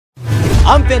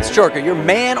I'm Vince Jerker, your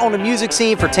man on the music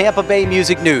scene for Tampa Bay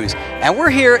Music News, and we're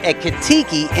here at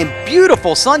Katiki in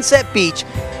beautiful Sunset Beach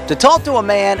to talk to a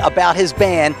man about his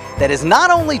band that has not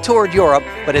only toured Europe,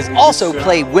 but has also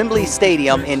played Wembley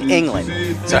Stadium in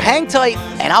England. So hang tight,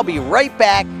 and I'll be right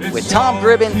back with Tom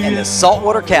Gribben and the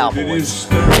Saltwater Cowboys.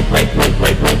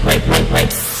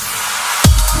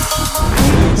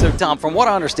 So Tom, from what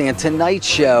I understand, tonight's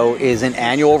show is an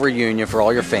annual reunion for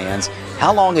all your fans.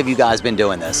 How long have you guys been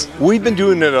doing this? We've been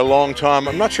doing it a long time.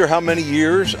 I'm not sure how many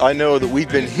years. I know that we've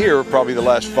been here probably the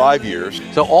last 5 years.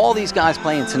 So all these guys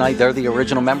playing tonight, they're the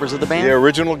original members of the band? The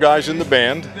original guys in the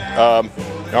band.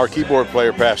 Our keyboard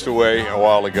player passed away a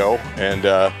while ago, and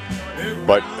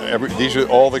these are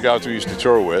all the guys we used to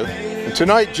tour with. And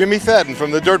tonight, Jimmy Fadden from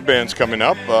the Dirt Band's coming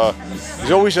up. He's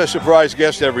always a surprise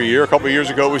guest every year. A couple of years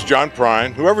ago it was John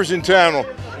Prine. Whoever's in town will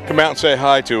come out and say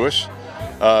hi to us.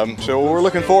 So we're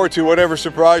looking forward to whatever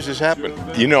surprises happen.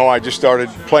 You know, I just started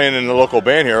playing in the local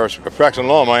band here. I was practicing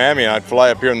law in Miami, and I'd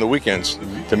fly up here on the weekends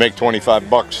to make 25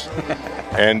 bucks.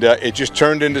 And it just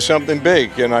turned into something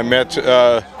big. And I met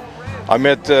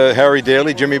Harry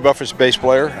Daly, Jimmy Buffett's bass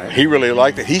player. He really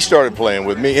liked it. He started playing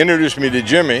with me, introduced me to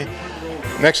Jimmy.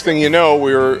 Next thing you know,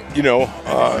 we were,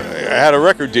 I had a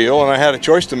record deal and I had a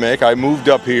choice to make. I moved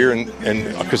up here and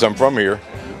because I'm from here,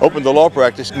 opened the law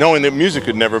practice knowing that music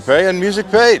could never pay, and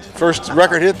music paid. First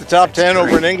record hit the top 10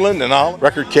 over in England, and all.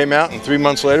 Record came out, and 3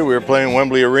 months later we were playing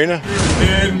Wembley Arena.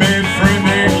 Dead man friend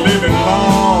ain't living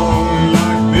long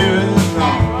like this, no.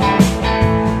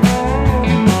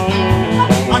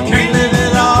 I can't live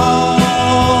it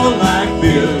all like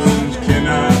this, can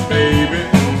I, baby?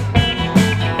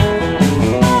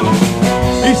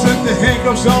 He sent the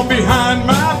handcuffs on behind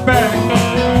my back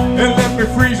and left me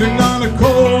freezing on a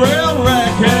cold rail rack.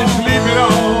 Can't sleep it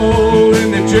all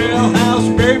in the jailhouse,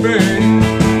 baby.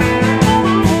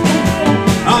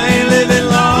 I ain't living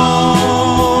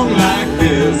long like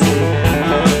this,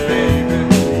 baby.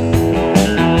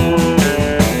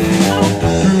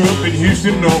 Grew up in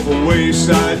Houston off a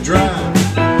Wayside Drive,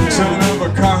 son of a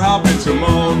car hop and some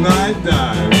all-night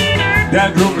dive.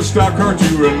 Dad drove a stock car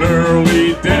to an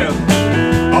early death.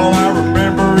 All I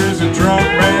remember is a drunk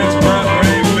man's breath. I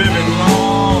ain't living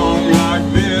long like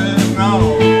this, no.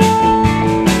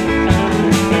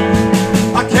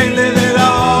 I can't live it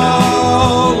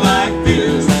all like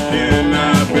this, can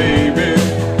I, baby?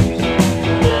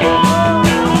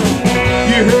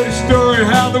 You heard a story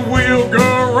how the wheel go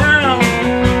around.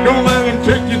 Don't let them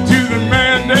take you to the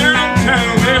man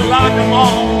downtown. They lock them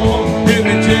all in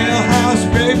the jailhouse,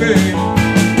 baby.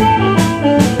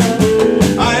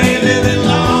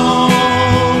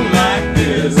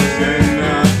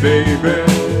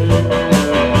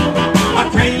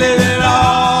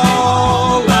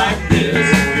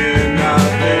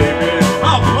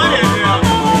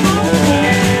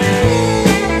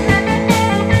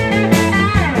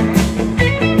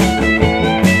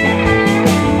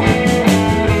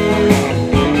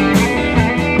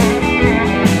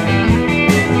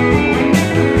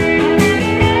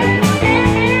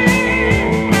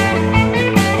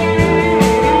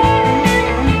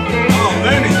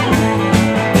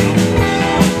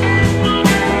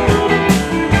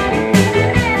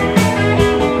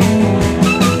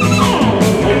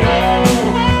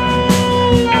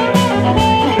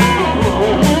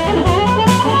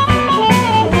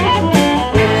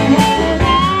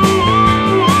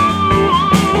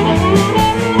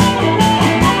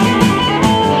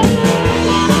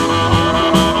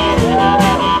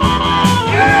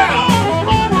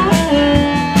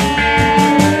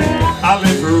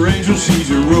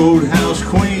 She's a roadhouse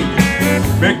queen.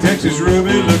 Make Texas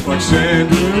Ruby look like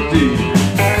Sandra Dee.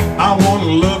 I want to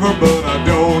love her, but I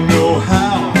don't know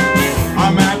how.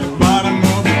 I'm at the bottom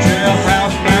of the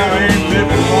jailhouse now. I ain't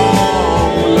living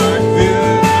long like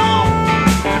this,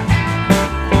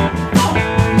 no.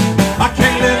 I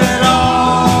can't live at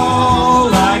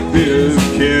all like this,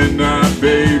 can I,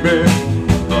 baby?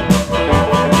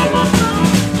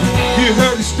 You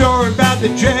heard the story about the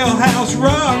jailhouse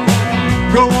rock.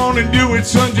 Go on and do it,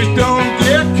 son, just don't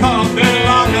get caught. They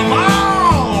lock them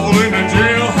all in the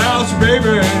jailhouse,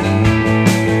 baby.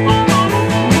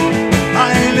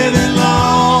 I ain't living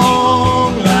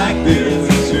long like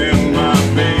this, in my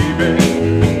baby.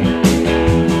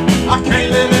 I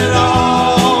can't live it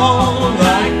all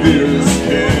like this,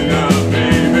 can I,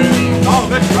 baby? Oh,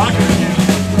 let's rock it again.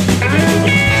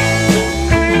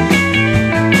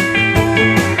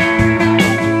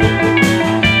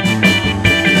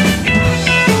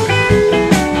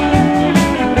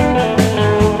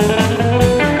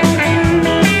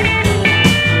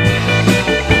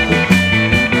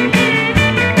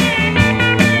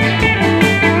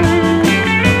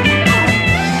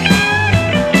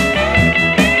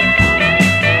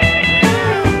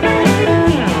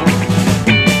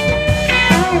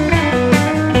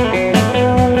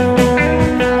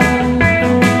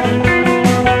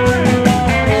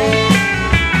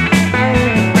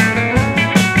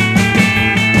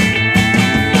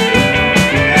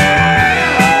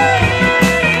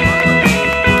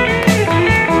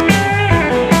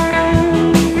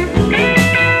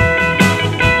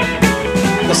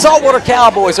 Saltwater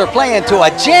Cowboys are playing to a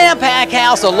jam-packed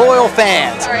house of loyal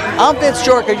fans. I'm Vince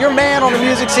Jorka, your man on the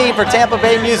music scene for Tampa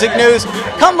Bay Music News.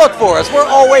 Come look for us. We're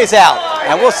always out,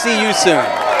 and we'll see you soon.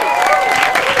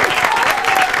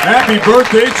 Happy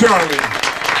birthday, Charlie.